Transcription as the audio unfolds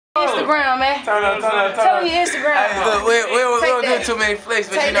Instagram, man. Turn up. Tell me your Instagram. Hey, look, we don't do too many flicks,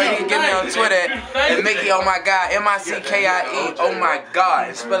 but you know you can get me on Twitter and Mickey, oh my God, M-I-C-K-I-E, oh my God,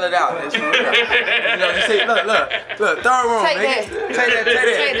 and spell it out. It's real. You know, you see, look, third room, nigga. Take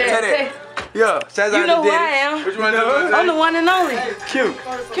that. Yo, shout out you know to who I am. Which one? I'm the one and only. Cute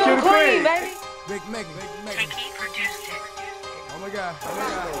Queen, baby. Big Megan. Mickey produced it. Oh my God.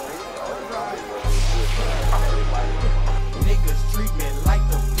 Niggas treat me like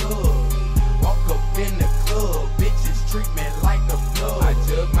the plug. Walk up in the club, bitches treat me like the plug. I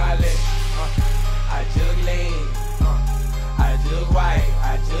jug my leg, I jug lean, I jug white,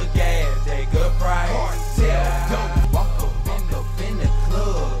 I jug gas, they good price. Don't walk up in the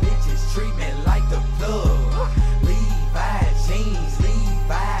club, bitches treat me like the plug. Levi jeans,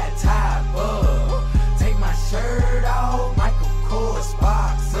 Levi tie up. Take my shirt off, Michael Kors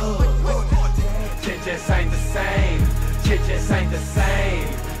box up. Shit just ain't the same. Shit just ain't the same.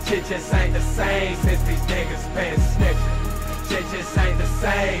 Shit just ain't the same since these niggas been snitching. Shit just ain't the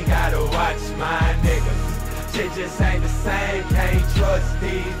same. Gotta watch my niggas. Shit just ain't the same. Can't trust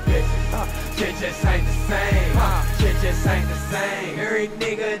these bitches. Shit just ain't the same. Shit just ain't the same. Every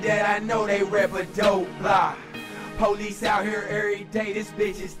nigga that I know, they rep a dope block. Police out here every day. This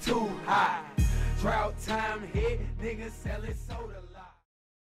bitch is too hot. Drought time hit. Niggas selling soda.